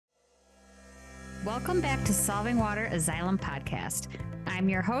Welcome back to Solving Water, a Xylem podcast. I'm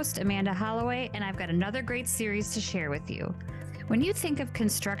your host, Amanda Holloway, and I've got another great series to share with you. When you think of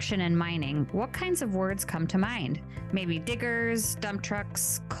construction and mining, what kinds of words come to mind? Maybe diggers, dump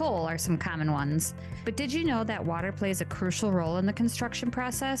trucks, coal are some common ones. But did you know that water plays a crucial role in the construction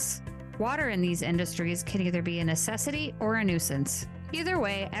process? Water in these industries can either be a necessity or a nuisance. Either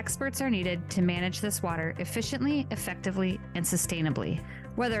way, experts are needed to manage this water efficiently, effectively, and sustainably.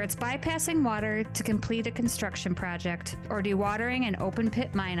 Whether it's bypassing water to complete a construction project or dewatering an open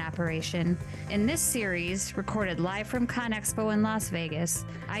pit mine operation, in this series, recorded live from ConExpo in Las Vegas,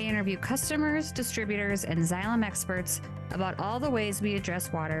 I interview customers, distributors, and Xylem experts about all the ways we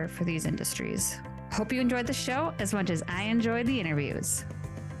address water for these industries. Hope you enjoyed the show as much as I enjoyed the interviews.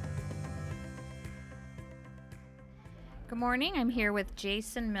 Good morning. I'm here with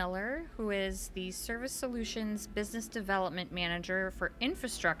Jason Miller, who is the Service Solutions Business Development Manager for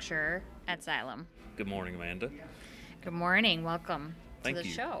Infrastructure at Xylem. Good morning, Amanda. Good morning. Welcome to the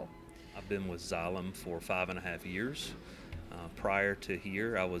show. I've been with Xylem for 5.5 years. Prior to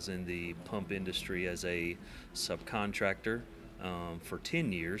here, I was in the pump industry as a subcontractor for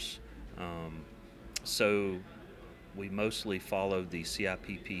 10 years. So we mostly followed the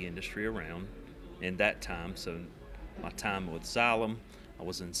CIPP industry around in that time. So my time with Xylem, I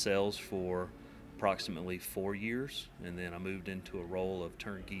was in sales for approximately 4 years, and then I moved into a role of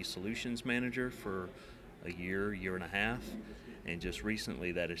turnkey solutions manager for a year and a half, and just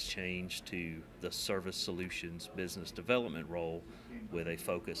recently that has changed to the service solutions business development role with a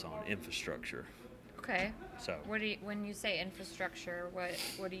focus on infrastructure. Okay. So when you say infrastructure,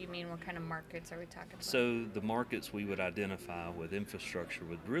 what do you mean? What kind of markets are we talking about? So the markets we would identify with infrastructure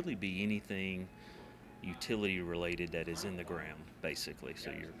would really be anything utility related that is in the ground, basically.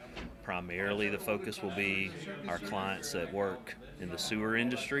 So primarily the focus will be our clients that work in the sewer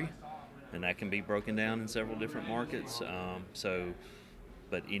industry, and that can be broken down in several different markets.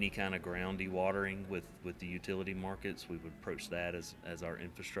 But any kind of ground dewatering with the utility markets, we would approach that as our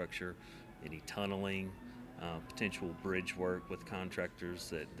infrastructure. Any tunneling, potential bridge work with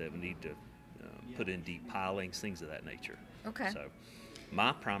contractors that need to put in deep pilings, things of that nature. Okay. So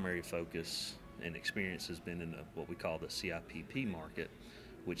my primary focus and experience has been in what we call the CIPP market,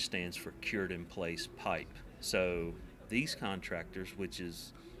 which stands for cured in place pipe. So these contractors, which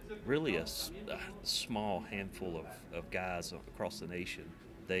is really a small handful of guys across the nation,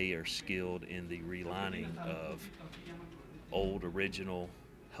 they are skilled in the relining of old original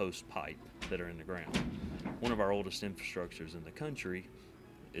host pipe that are in the ground. One of our oldest infrastructures in the country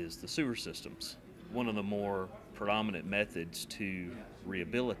is the sewer systems. One of the more predominant methods to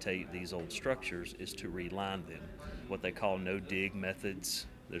rehabilitate these old structures is to reline them, what they call no-dig methods.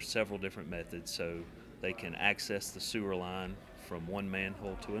 There's several different methods, so they can access the sewer line from one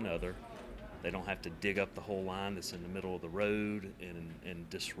manhole to another. They don't have to dig up the whole line that's in the middle of the road and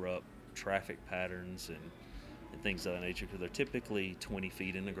disrupt traffic patterns and things of that nature, because they're typically 20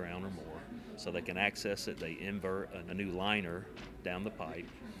 feet in the ground or more. So they can access it, they invert a new liner down the pipe,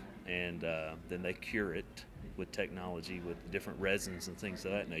 and then they cure it with technology, with different resins and things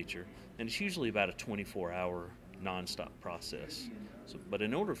of that nature. And it's usually about a 24-hour nonstop process. But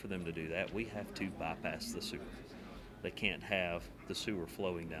in order for them to do that, we have to bypass the sewer. They can't have the sewer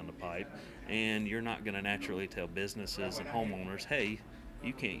flowing down the pipe, and you're not going to naturally tell businesses and homeowners, hey,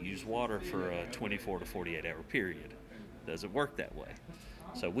 you can't use water for a 24 to 48-hour period. It doesn't work that way.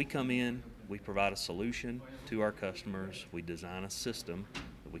 So we come in, we provide a solution to our customers, we design a system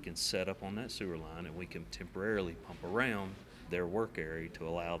we can set up on that sewer line, and we can temporarily pump around their work area to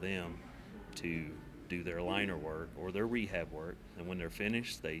allow them to do their liner work or their rehab work. And when they're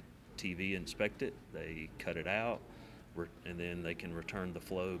finished, they TV inspect it, they cut it out, and then they can return the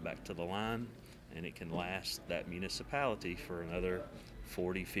flow back to the line, and it can last that municipality for another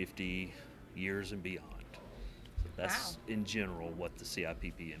 40, 50 years and beyond. That's in general what the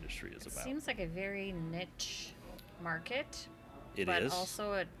CIPP industry is about. It seems like a very niche market. It but is.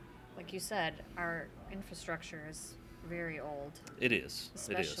 Also, like you said, our infrastructure is very old. It is.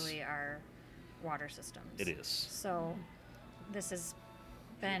 Especially our water systems. It is. So this has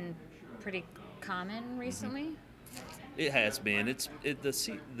been pretty common recently? It has been.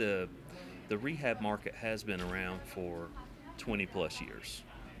 The rehab market has been around for 20 plus years.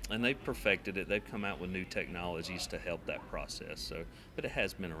 And they've perfected it. They've come out with new technologies to help that process. But it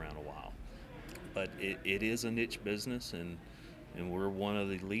has been around a while. But it is a niche business, and we're one of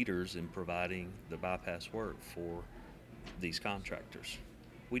the leaders in providing the bypass work for these contractors.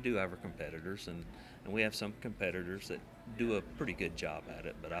 We do have our competitors, and we have some competitors that do a pretty good job at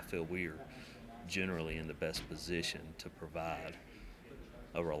it, but I feel we're generally in the best position to provide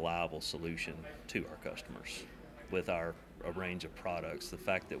a reliable solution to our customers with our a range of products. The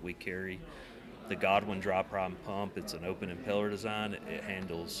fact that we carry the Godwin dry prime pump, it's an open impeller design. It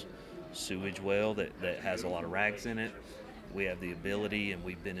handles sewage well that has a lot of rags in it. We have the ability, and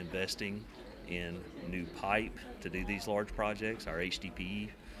we've been investing in new pipe to do these large projects, our HDPE,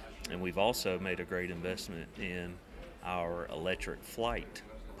 and we've also made a great investment in our electric flight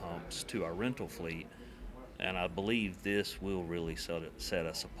pumps to our rental fleet, and I believe this will really set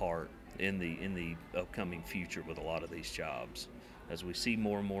us apart in the upcoming future with a lot of these jobs. As we see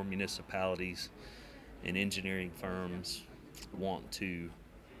more and more municipalities and engineering firms want to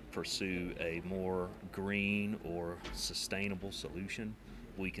pursue a more green or sustainable solution,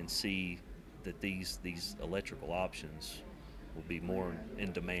 we can see that these electrical options will be more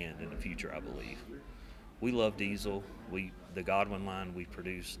in demand in the future, I believe. We love diesel. The Godwin line, we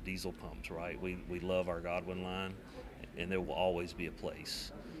produce diesel pumps, right? We love our Godwin line, and there will always be a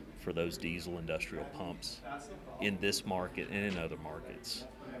place for those diesel industrial pumps in this market and in other markets.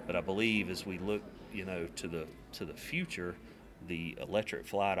 But I believe as we look, to the future, the electric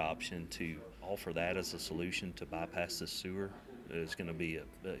flight option to offer that as a solution to bypass the sewer is going to be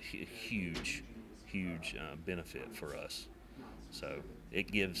a huge benefit for us. So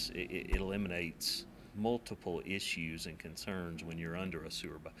it eliminates multiple issues and concerns when you're under a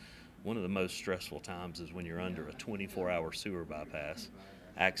sewer. One of the most stressful times is when you're under a 24-hour sewer bypass.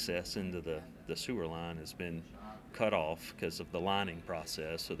 Access into the sewer line has been cut off because of the lining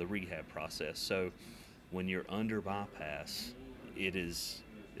process or the rehab process. So when you're under bypass, it's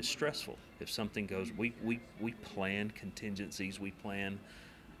stressful. If something goes, we plan contingencies, we plan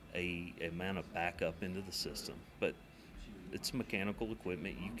a amount of backup into the system, but it's mechanical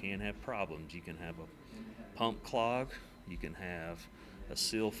equipment. You can have problems. You can have a pump clog, you can have a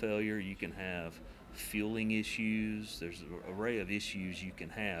seal failure, you can have fueling issues. There's an array of issues you can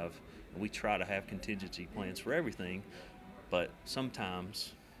have, and we try to have contingency plans for everything, but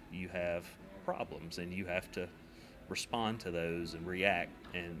sometimes you have problems and you have to respond to those and react,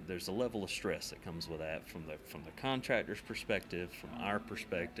 and there's a level of stress that comes with that from the contractor's perspective, from our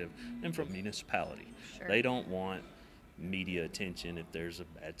perspective, and from municipality. Sure. They don't want media attention if there's a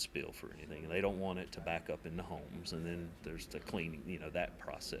bad spill for anything. They don't want it to back up into homes, and then there's the cleaning, that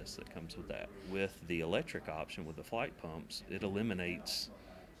process that comes with that. With the electric option, with the flight pumps, it eliminates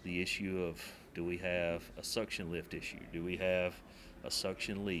the issue of, do we have a suction lift issue? Do we have a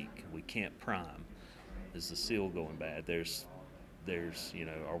suction leak? We can't prime. Is the seal going bad? There's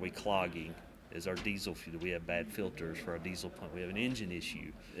are we clogging? Is our diesel, do we have bad filters for our diesel pump? We have an engine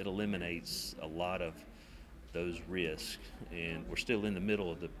issue. It eliminates a lot of those risks, and we're still in the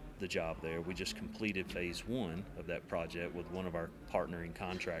middle of the job there. We just completed phase one of that project with one of our partnering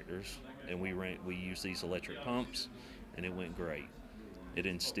contractors, and we used these electric pumps, and it went great. It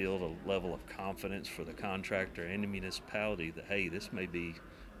instilled a level of confidence for the contractor and the municipality that, hey, this may be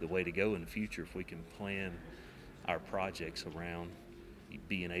the way to go in the future if we can plan our projects around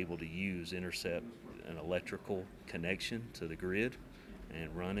being able to intercept an electrical connection to the grid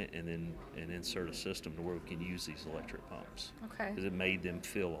and run it, and then insert a system to where we can use these electric pumps. Okay. Because it made them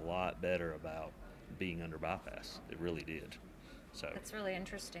feel a lot better about being under bypass. It really did. So that's really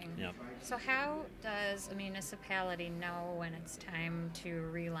interesting. Yeah. So how does a municipality know when it's time to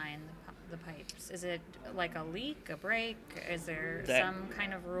reline the pipes? Is it like a leak, a break? Is there some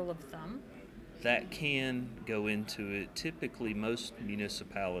kind of rule of thumb? That can go into it. Typically, most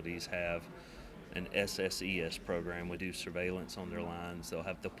municipalities have an SSES program. We do surveillance on their lines. They'll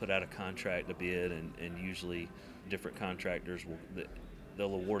put out a contract, a bid, and usually different contractors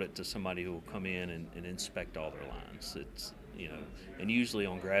they'll award it to somebody who will come in and inspect all their lines. It's and usually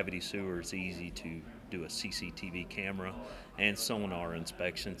on gravity sewer, it's easy to do a CCTV camera and sonar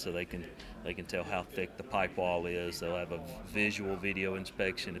inspection, so they can tell how thick the pipe wall is. They'll have a visual video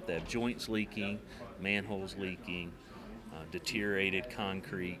inspection if they have joints leaking, manholes leaking, deteriorated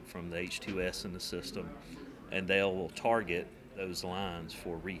concrete from the H2S in the system, and they'll target those lines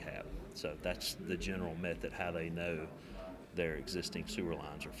for rehab. So that's the general method how they know their existing sewer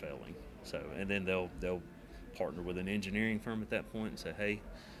lines are failing. So, and then they'll partner with an engineering firm at that point and say, hey,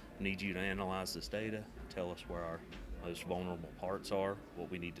 I need you to analyze this data, tell us where our most vulnerable parts are, what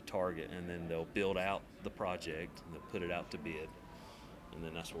we need to target, and then they'll build out the project and they'll put it out to bid. And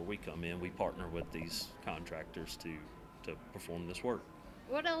then that's where we come in. We partner with these contractors to perform this work.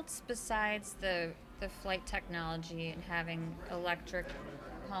 What else besides the flight technology and having electric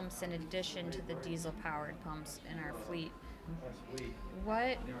pumps in addition to the diesel-powered pumps in our fleet,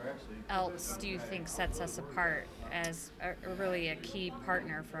 what else do you think sets us apart as really a key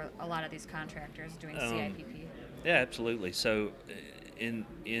partner for a lot of these contractors doing CIPP? Yeah, absolutely. So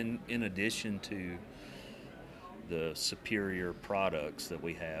In addition to the superior products that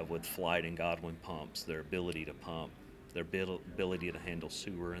we have with Flight and Godwin pumps, their ability to pump, their ability to handle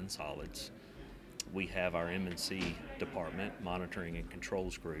sewer and solids, we have our M&C department, monitoring and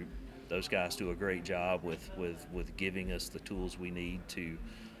controls group. Those guys do a great job with giving us the tools we need to,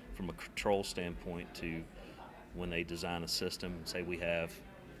 from a control standpoint, to when they design a system, say we have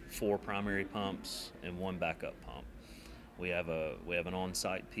 4 primary pumps and 1 backup pump. We have an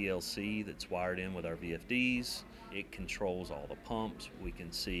on-site PLC that's wired in with our VFDs. It controls all the pumps. We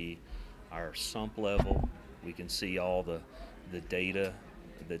can see our sump level. We can see all the data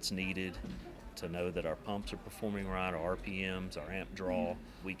that's needed to know that our pumps are performing right, our RPMs, our amp draw.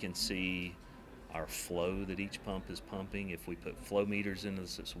 We can see our flow that each pump is pumping. If we put flow meters into the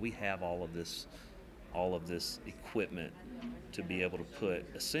system, we have all of this equipment to be able to put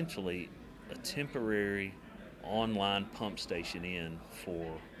essentially a temporary online pump station in for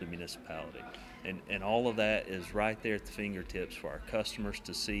the municipality. And all of that is right there at the fingertips for our customers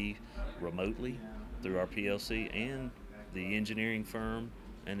to see remotely through our PLC and the engineering firm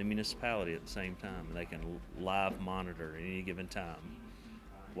and the municipality at the same time. And they can live monitor at any given time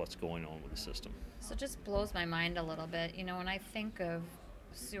what's going on with the system. So it just blows my mind a little bit. You know, when I think of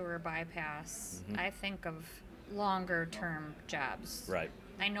sewer bypass, I think of longer term jobs. Right.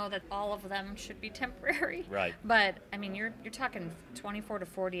 I know that all of them should be temporary. Right. But I mean, you're talking 24 to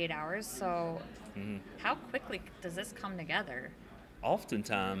 48 hours. So how quickly does this come together?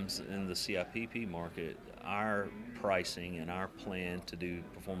 Oftentimes in the CIPP market, our pricing and our plan to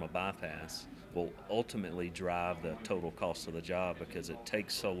perform a bypass will ultimately drive the total cost of the job, because it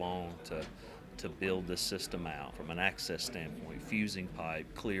takes so long to build this system out from an access standpoint, fusing pipe,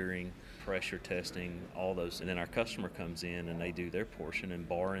 clearing, pressure testing, all those. And then our customer comes in and they do their portion, and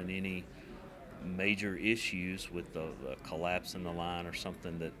barring any major issues with the collapse in the line or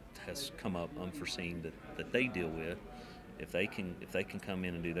something that has come up unforeseen that they deal with, if they can come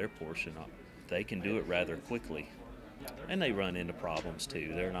in and do their portion, they can do it rather quickly. And they run into problems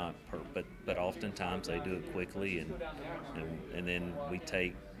too. They're not but oftentimes they do it quickly, and then we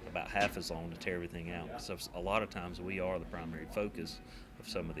take about half as long to tear everything out. So a lot of times we are the primary focus of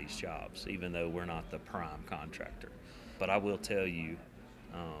some of these jobs, even though we're not the prime contractor. But I will tell you,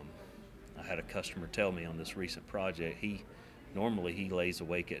 I had a customer tell me on this recent project, he lays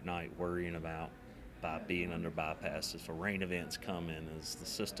awake at night worrying about being under bypass. If a rain event's coming, is the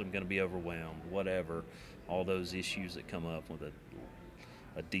system going to be overwhelmed, whatever, all those issues that come up with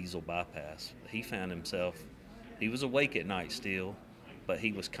a diesel bypass. He found himself, he was awake at night still, but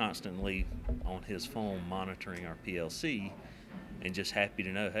he was constantly on his phone monitoring our PLC and just happy to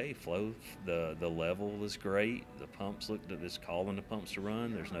know, hey, flow, the level is great, the pumps it's calling the pumps to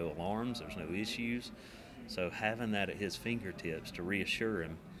run, there's no alarms, there's no issues. So having that at his fingertips to reassure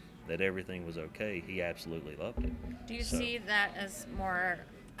him that everything was okay, he absolutely loved it. Do you see that as more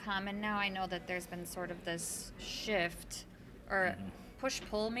common now? I know that there's been sort of this shift or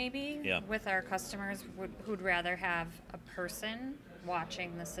push-pull maybe with our customers who'd rather have a person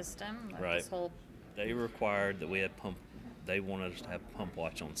watching the system. Like right. This whole... They required that we had they wanted us to have pump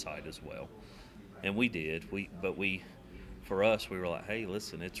watch on site as well. And we did. For us, we were like, hey,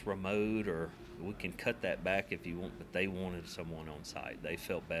 listen, it's remote, or we can cut that back if you want, but they wanted someone on site. They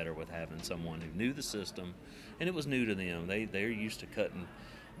felt better with having someone who knew the system, and it was new to them. They're used to cutting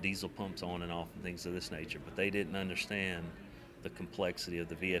diesel pumps on and off and things of this nature, but they didn't understand the complexity of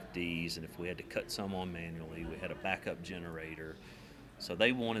the VFDs, and if we had to cut some on manually, we had a backup generator. So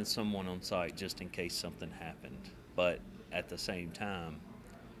they wanted someone on site just in case something happened. But at the same time,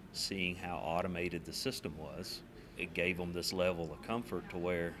 seeing how automated the system was, it gave them this level of comfort to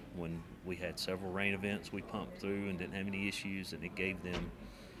where when we had several rain events we pumped through and didn't have any issues, and it gave them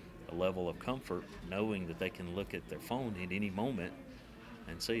a level of comfort knowing that they can look at their phone at any moment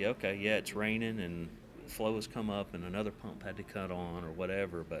and see, okay, yeah, it's raining and flow has come up and another pump had to cut on or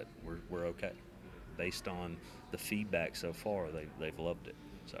whatever, but we're okay. Based on the feedback so far, they've loved it.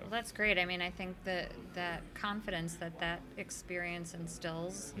 So well, that's great. I mean, I think that confidence that experience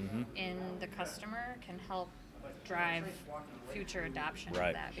instills in the customer can help drive future adoption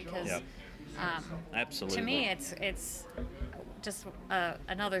of that, because absolutely, to me it's just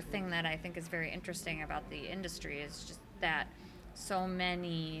another thing that I think is very interesting about the industry is just that so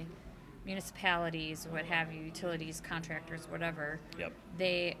many municipalities, what have you, utilities, contractors, whatever,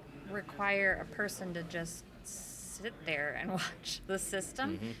 they require a person to just sit there and watch the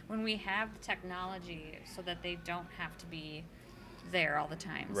system when we have technology so that they don't have to be there all the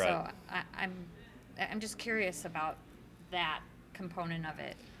time. Right. So I'm just curious about that component of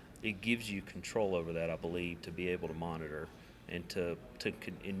it. It gives you control over that, I believe, to be able to monitor and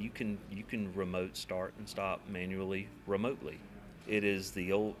and you can remote start and stop manually remotely. It is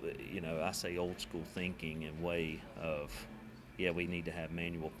the old, I say old school thinking and way of, yeah, we need to have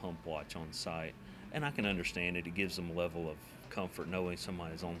manual pump watch on site, and I can understand it. It gives them a level of comfort knowing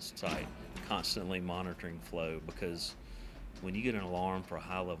somebody's on site, constantly monitoring flow, because when you get an alarm for a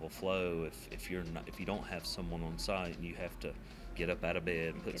high level flow, if you don't have someone on site and you have to get up out of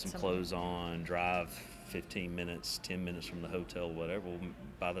bed, put some clothes on, drive 15 minutes, 10 minutes from the hotel, whatever, well,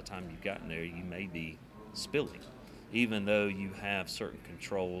 by the time you've gotten there, you may be spilling. Even though you have certain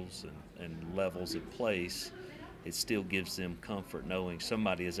controls and levels in place, it still gives them comfort knowing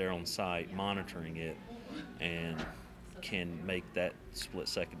somebody is there on site monitoring it and can make that split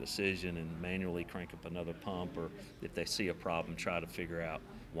second decision and manually crank up another pump, or if they see a problem, try to figure out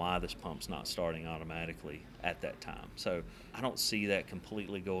why this pump's not starting automatically at that time. So I don't see that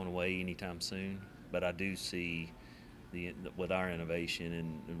completely going away anytime soon, but I do see with our innovation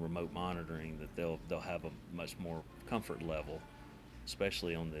and remote monitoring that they'll have a much more comfort level,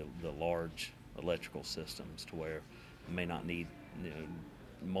 especially on the large electrical systems, to where you may not need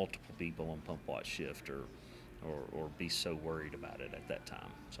multiple people on pump watch shift or be so worried about it at that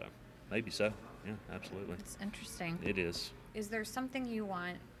time. So maybe so. Yeah, absolutely. It's interesting. It is. Is there something you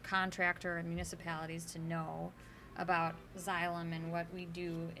want contractor and municipalities to know about Xylem and what we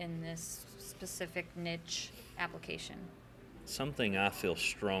do in this specific niche application? Something I feel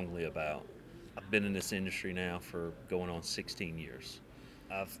strongly about. I've been in this industry now for going on 16 years.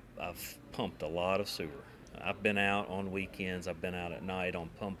 I've pumped a lot of sewer. I've been out on weekends. I've been out at night on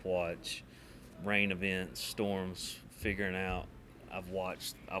pump watch, rain events, storms, figuring out. I've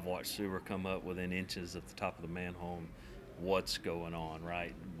watched sewer come up within inches of the top of the manhole. What's going on,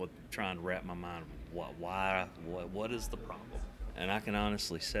 right? Trying to wrap my mind. What is the problem? And I can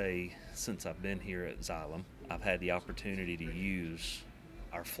honestly say, since I've been here at Xylem, I've had the opportunity to use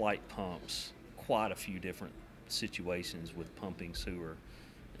our flight pumps quite a few different situations with pumping sewer.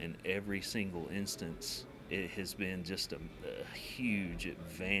 In every single instance, it has been just a huge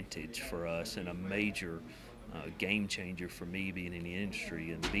advantage for us and a major game changer for me being in the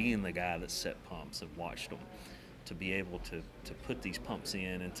industry and being the guy that set pumps and watched them. To be able to put these pumps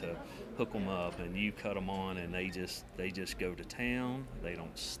in and to hook them up and you cut them on and they just go to town. They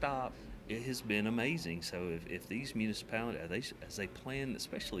don't stop. It has been amazing. So if these municipalities, as they plan,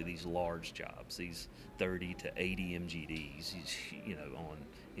 especially these large jobs, these 30 to 80 MGDs, on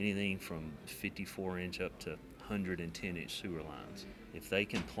anything from 54-inch up to 110-inch sewer lines, if they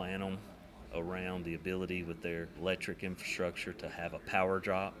can plan them around the ability with their electric infrastructure to have a power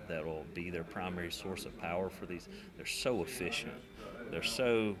drop that will be their primary source of power for these, they're so efficient, they're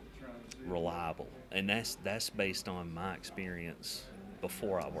so reliable, and that's based on my experience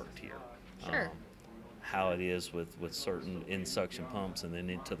before I worked here. Sure. How it is with certain in-suction pumps and then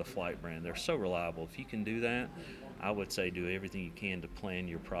into the flight brand, they're so reliable. If you can do that, I would say do everything you can to plan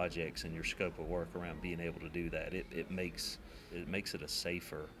your projects and your scope of work around being able to do that. It makes it a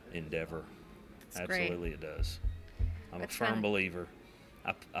safer endeavor. That's Absolutely, great. it does. I'm That's a firm fun. believer.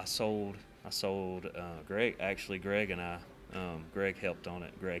 I sold Greg. Actually, Greg and I. Greg helped on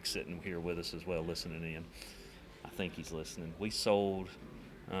it. Greg's sitting here with us as well, listening in. I think he's listening. We sold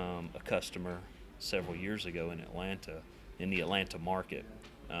a customer several years ago in Atlanta, in the Atlanta market,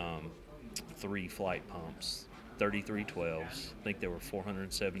 3 flight pumps, 3312s. I think they were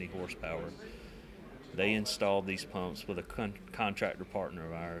 470 horsepower. They installed these pumps with a contractor partner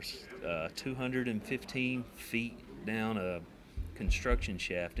of ours, 215 feet down a construction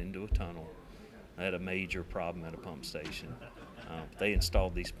shaft into a tunnel. I had a major problem at a pump station. They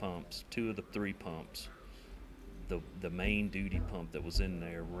installed these pumps, 2 of the 3 pumps. The main duty pump that was in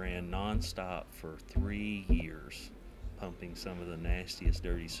there ran nonstop for 3 years, pumping some of the nastiest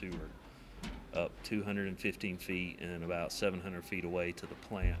dirty sewer up 215 feet and about 700 feet away to the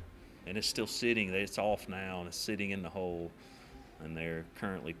plant. And it's still sitting. It's off now, and it's sitting in the hole, and they're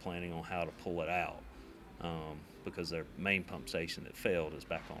currently planning on how to pull it out because their main pump station that failed is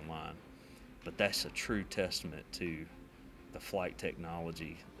back online. But that's a true testament to the flight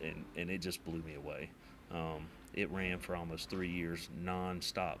technology, and it just blew me away. It ran for almost 3 years,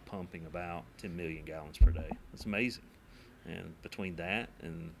 non-stop pumping about 10 million gallons per day. It's amazing. And between that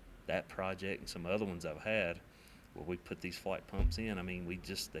and that project and some other ones I've had, where we put these flight pumps in, I mean,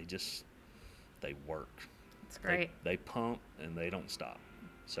 they work. It's great. They pump and they don't stop.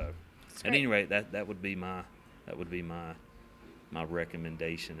 So, at any rate, that would be my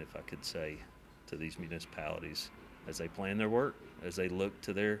recommendation, if I could say, to these municipalities as they plan their work, as they look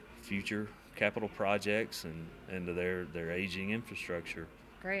to their future capital projects and to their aging infrastructure.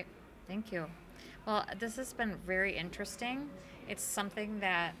 Great. Thank you. Well, this has been very interesting. It's something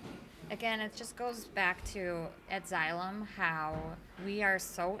that, again, it just goes back to at Xylem how we are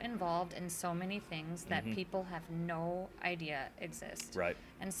so involved in so many things that people have no idea exist. Right.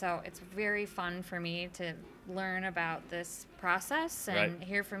 And so it's very fun for me to learn about this process and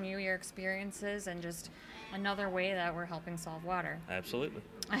hear from you your experiences and just another way that we're helping solve water. Absolutely.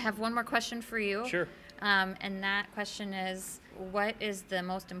 I have one more question for you. Sure. And that question is, what is the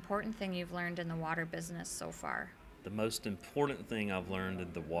most important thing you've learned in the water business so far? The most important thing I've learned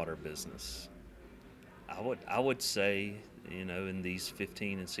in the water business, I would say, in these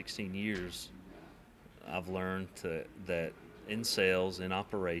 15 and 16 years, I've learned that in sales, in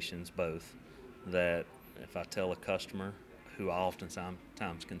operations, both, that if I tell a customer, who I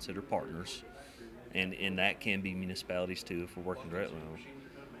oftentimes consider partners, and that can be municipalities too if we're working directly on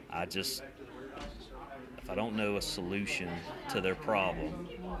them, if I don't know a solution to their problem,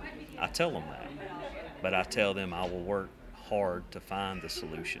 I tell them that. But I tell them I will work hard to find the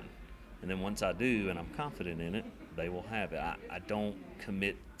solution. And then once I do, and I'm confident in it, they will have it. I don't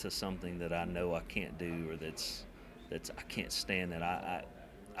commit to something that I know I can't do or that's I can't stand that.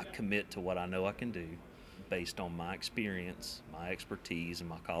 I commit to what I know I can do based on my experience, my expertise, and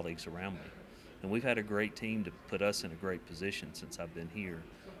my colleagues around me. And we've had a great team to put us in a great position since I've been here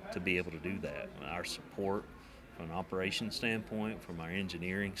to be able to do that. Our support from an operations standpoint, from our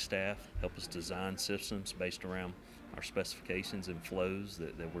engineering staff, help us design systems based around our specifications and flows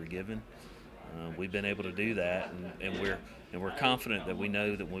that we're given. We've been able to do that, and we're confident that we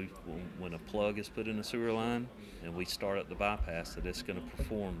know that when a plug is put in a sewer line and we start up the bypass, that it's going to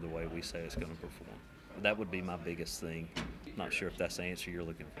perform the way we say it's going to perform. That would be my biggest thing. Not sure if that's the answer you're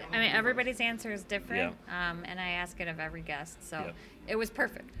looking for. I mean, everybody's answer is different, and I ask it of every guest, so it was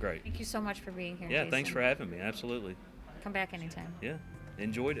perfect. Great. Thank you so much for being here, Yeah, Jason. thanks for having me. Absolutely. Come back anytime. Yeah,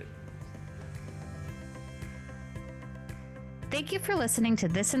 enjoyed it. Thank you for listening to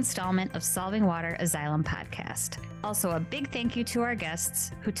this installment of Solving Water, a Xylem podcast. Also, a big thank you to our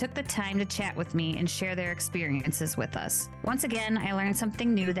guests who took the time to chat with me and share their experiences with us. Once again, I learned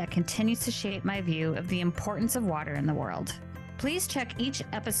something new that continues to shape my view of the importance of water in the world. Please check each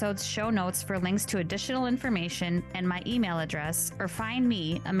episode's show notes for links to additional information and my email address, or find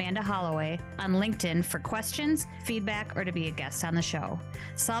me, Amanda Holloway, on LinkedIn for questions, feedback, or to be a guest on the show.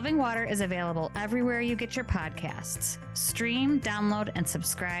 Solving Water is available everywhere you get your podcasts. Stream, download, and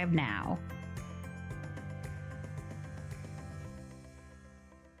subscribe now.